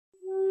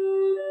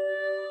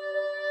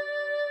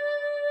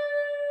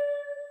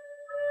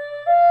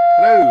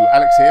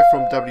Alex here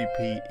from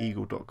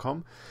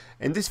wpeagle.com.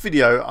 In this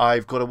video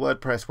I've got a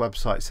WordPress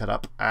website set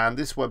up, and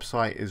this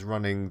website is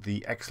running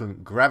the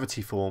excellent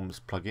Gravity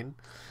Forms plugin.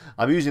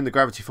 I'm using the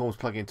Gravity Forms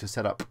plugin to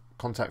set up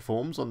contact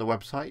forms on the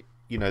website.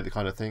 You know, the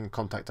kind of thing,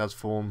 contact us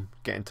form,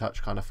 get in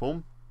touch kind of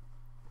form.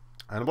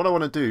 And what I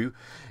want to do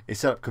is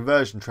set up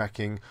conversion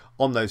tracking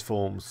on those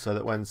forms so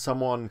that when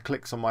someone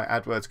clicks on my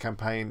AdWords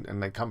campaign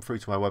and they come through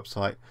to my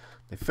website,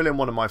 they fill in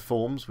one of my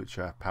forms, which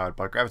are powered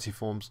by Gravity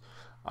Forms.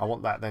 I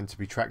want that then to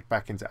be tracked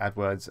back into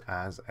AdWords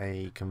as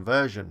a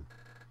conversion.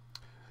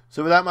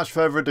 So without much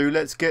further ado,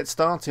 let's get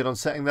started on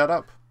setting that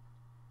up.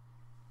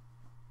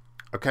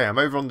 Okay, I'm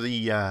over on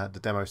the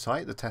demo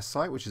site, the test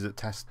site, which is at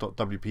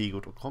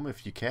test.wpeagle.com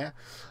if you care.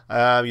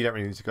 You don't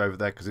really need to go over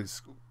there because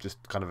it's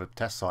just kind of a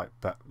test site,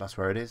 but that's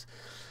where it is.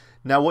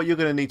 Now what you're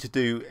going to need to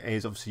do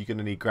is obviously you're going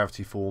to need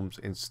Gravity Forms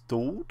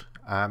installed.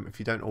 If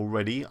you don't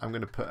already, I'm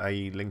going to put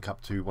a link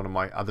up to one of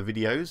my other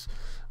videos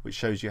which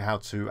shows you how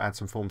to add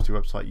some forms to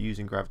your website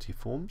using Gravity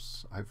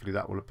Forms. Hopefully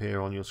that will appear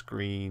on your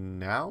screen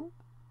now.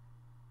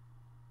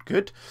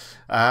 Good.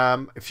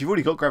 If you've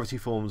already got Gravity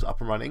Forms up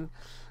and running,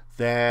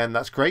 then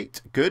that's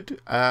great. Good.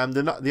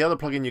 The other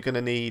plugin you're going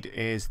to need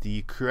is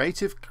the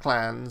Creative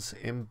Clans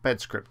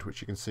embed script,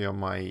 which you can see on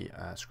my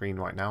screen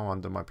right now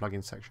under my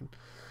plugin section.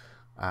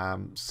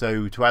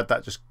 So to add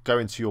that, just go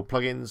into your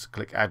plugins,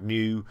 click Add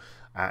New,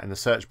 in the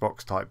search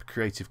box type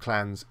Creative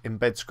Clans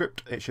embed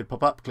script. It should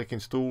pop up, click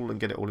Install and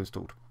get it all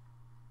installed.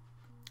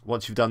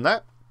 Once you've done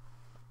that,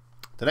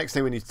 the next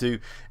thing we need to do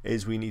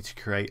is we need to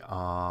create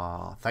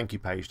our thank you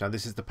page. Now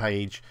this is the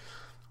page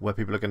where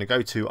people are going to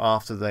go to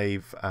after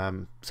they've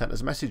sent us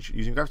a message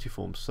using Gravity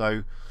Forms. So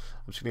I'm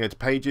just going to go to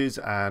Pages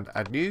and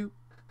Add New.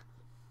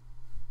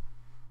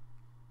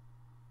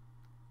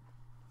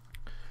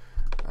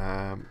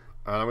 And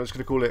I'm just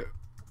going to call it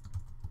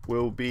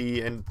 "We'll be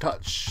in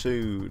touch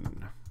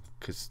soon,"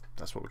 because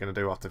that's what we're going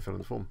to do after filling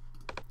the form.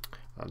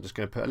 I'm just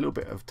going to put a little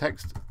bit of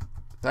text.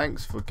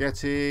 Thanks for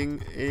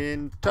getting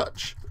in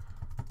touch.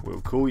 We'll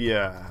call you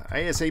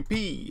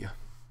ASAP.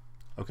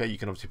 Okay, you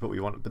can obviously put what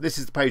you want, but this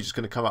is the page that's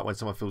going to come up when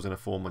someone fills in a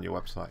form on your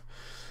website.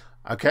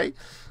 Okay,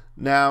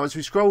 now as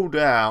we scroll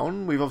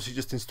down, we've obviously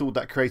just installed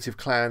that Creative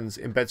Clans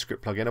embed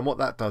script plugin, and what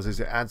that does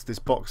is it adds this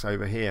box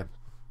over here.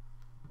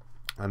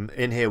 And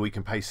in here we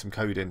can paste some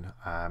code in,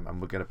 and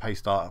we're going to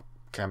paste our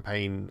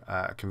campaign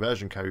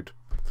conversion code.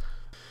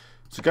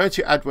 So go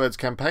to AdWords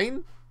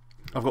campaign.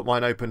 I've got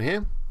mine open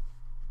here.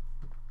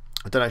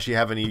 I don't actually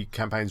have any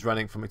campaigns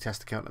running from my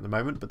test account at the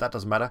moment, but that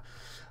doesn't matter.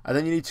 And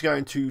then you need to go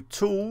into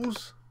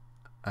Tools.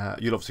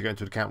 You'll obviously go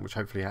into an account which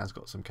hopefully has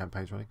got some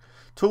campaigns running.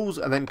 Tools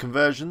and then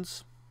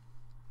Conversions.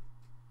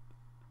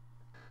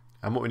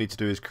 And what we need to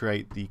do is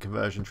create the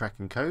conversion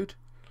tracking code.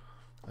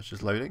 That's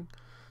just loading.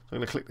 So I'm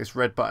going to click this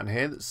red button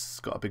here that's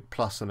got a big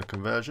plus and a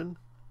conversion.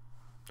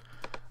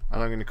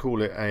 And I'm going to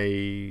call it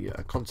a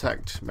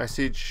contact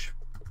message.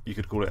 You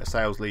could call it a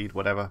sales lead,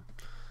 whatever.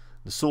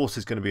 The source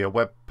is going to be a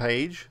web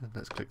page.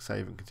 Let's click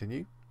Save and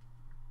Continue.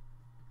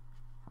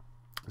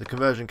 The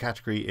conversion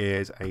category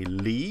is a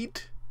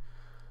lead.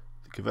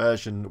 The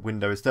conversion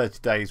window is 30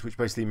 days, which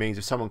basically means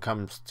if someone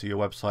comes to your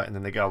website and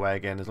then they go away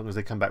again, as long as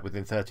they come back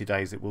within 30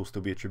 days, it will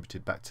still be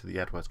attributed back to the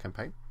AdWords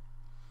campaign.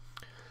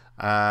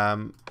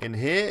 In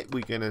here,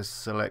 we're going to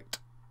select,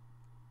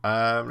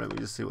 let me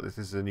just see what this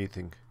is, a new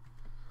thing.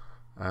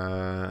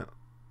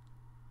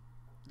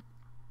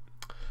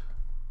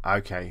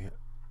 Okay,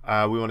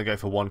 we want to go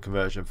for one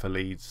conversion for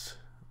leads.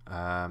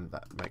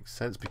 That makes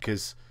sense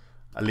because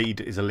a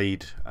lead is a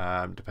lead,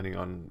 depending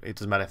on, it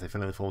doesn't matter if they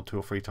fill in the form 2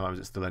 or 3 times,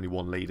 it's still only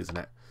one lead, isn't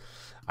it?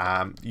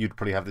 You'd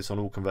probably have this on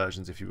all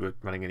conversions if you were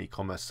running an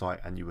e-commerce site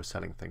and you were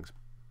selling things.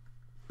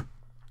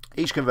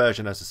 Each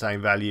conversion has the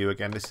same value.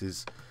 Again, this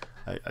is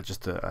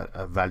just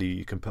a value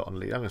you can put on a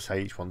lead. I'm going to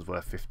say each one's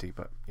worth 50,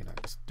 but you know,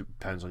 it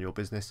depends on your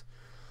business.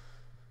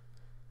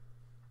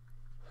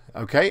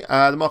 Okay,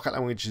 the markup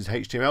language is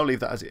HTML, leave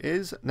that as it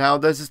is. Now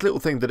there's this little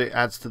thing that it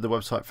adds to the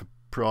website for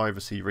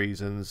privacy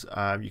reasons.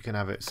 You can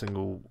have it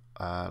single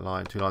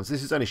line, 2 lines.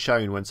 This is only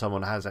shown when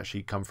someone has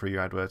actually come through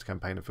your AdWords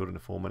campaign and filled in a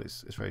form, and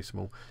it's very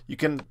small. You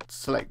can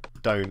select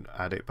don't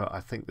add it, but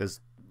I think there's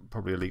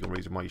probably a legal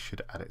reason why you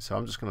should add it. So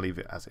I'm just going to leave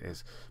it as it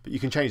is. But you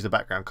can change the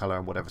background color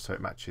and whatever so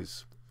it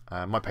matches.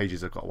 My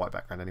pages have got a white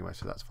background anyway,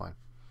 so that's fine.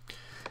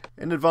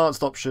 In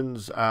advanced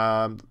options,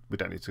 we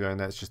don't need to go in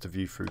there. It's just a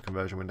view through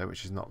conversion window,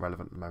 which is not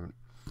relevant at the moment.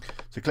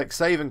 So click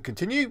Save and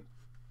Continue.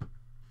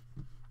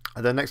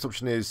 And the next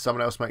option is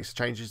someone else makes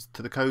changes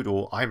to the code,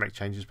 or I make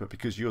changes, but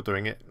because you're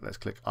doing it, let's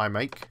click I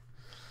make.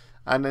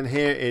 And then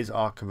here is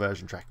our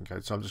conversion tracking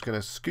code. So I'm just going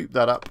to scoop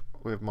that up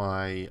with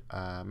my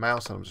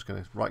mouse, and I'm just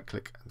going to right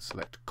click and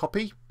select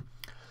Copy.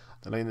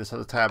 Then in this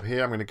other tab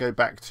here, I'm going to go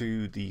back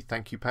to the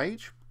thank you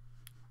page,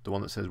 the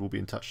one that says we'll be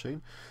in touch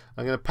soon.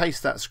 I'm going to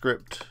paste that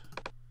script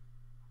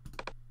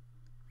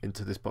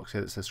into this box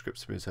here that says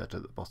scripts to be inserted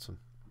at the bottom.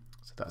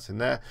 So that's in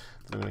there.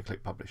 Then I'm going to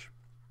click Publish.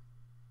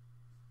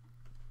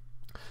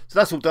 So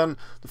that's all done.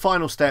 The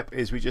final step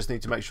is we just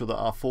need to make sure that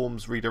our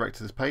forms redirect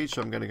to this page.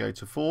 So I'm going to go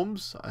to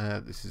Forms.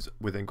 This is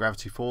within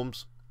Gravity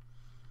Forms.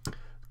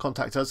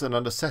 contact us, and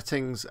under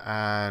settings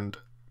and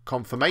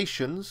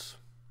confirmations,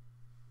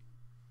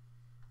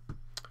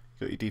 you've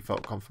got your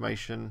default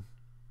confirmation.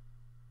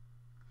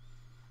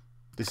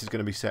 This is going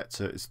to be set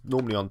to, it's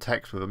normally on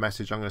text with a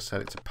message. I'm going to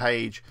set it to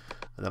page,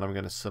 and then I'm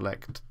going to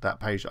select that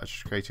page that I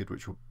just created,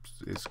 which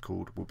is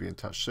called "We'll Be in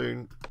Touch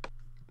Soon."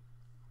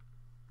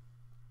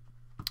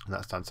 And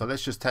that's done. So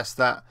let's just test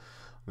that.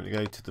 I'm going to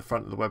go to the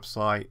front of the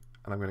website,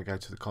 and I'm going to go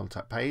to the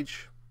contact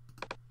page.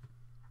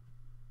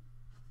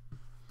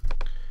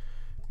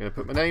 I'm going to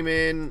put my name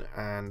in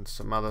and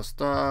some other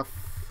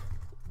stuff,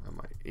 and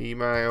my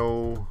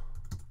email,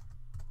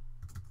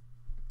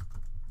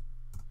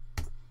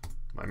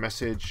 my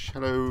message.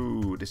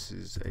 Hello, this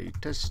is a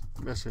test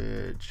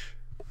message.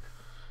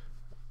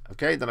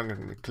 Okay, then I'm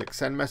going to click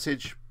send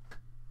message.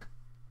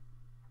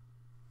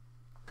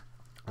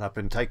 And I've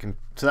been taken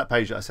to that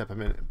page that I set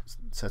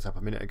up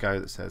a minute ago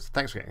that says,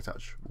 thanks for getting in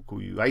touch. We'll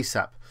call you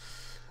ASAP.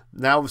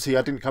 Now, obviously,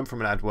 I didn't come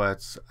from an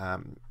AdWords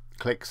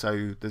click,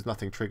 so there's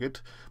nothing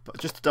triggered. But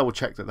just to double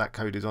check that that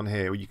code is on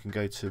here, you can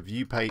go to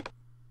view page,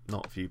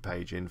 not view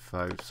page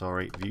info,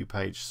 sorry, view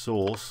page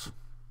source.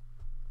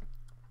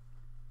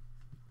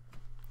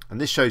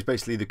 And this shows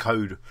basically the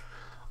code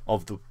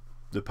of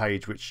the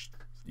page, which,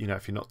 you know,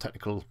 if you're not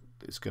technical,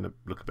 it's going to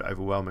look a bit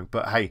overwhelming.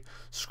 But hey,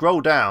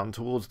 scroll down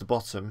towards the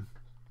bottom,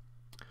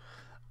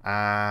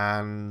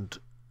 and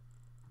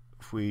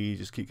if we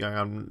just keep going,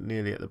 I'm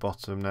nearly at the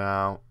bottom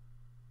now.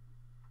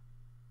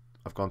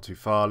 I've gone too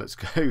far. Let's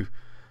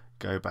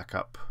go back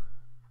up.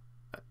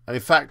 And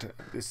in fact,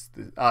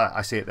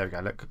 I see it. There we go.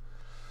 Look.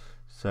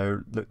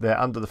 So look there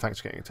under the thanks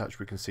for getting in touch.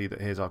 We can see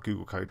that here's our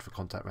Google code for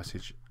contact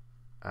message,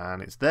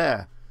 and it's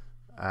there,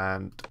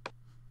 and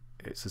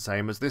it's the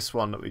same as this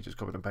one that we just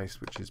copied and pasted,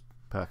 which is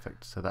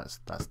perfect. So that's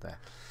there.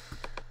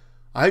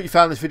 I hope you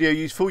found this video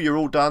useful. You're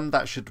all done.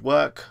 That should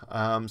work.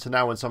 So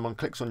now when someone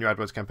clicks on your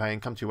AdWords campaign,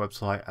 come to your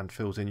website and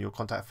fills in your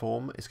contact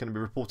form, it's going to be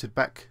reported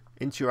back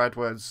into your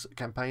AdWords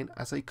campaign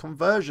as a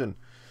conversion.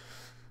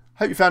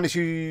 Hope you found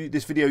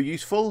this video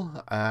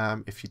useful.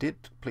 If you did,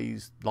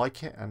 please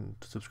like it and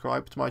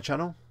subscribe to my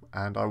channel,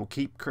 and I will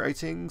keep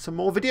creating some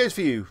more videos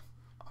for you.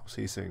 I'll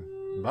see you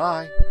soon.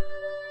 Bye.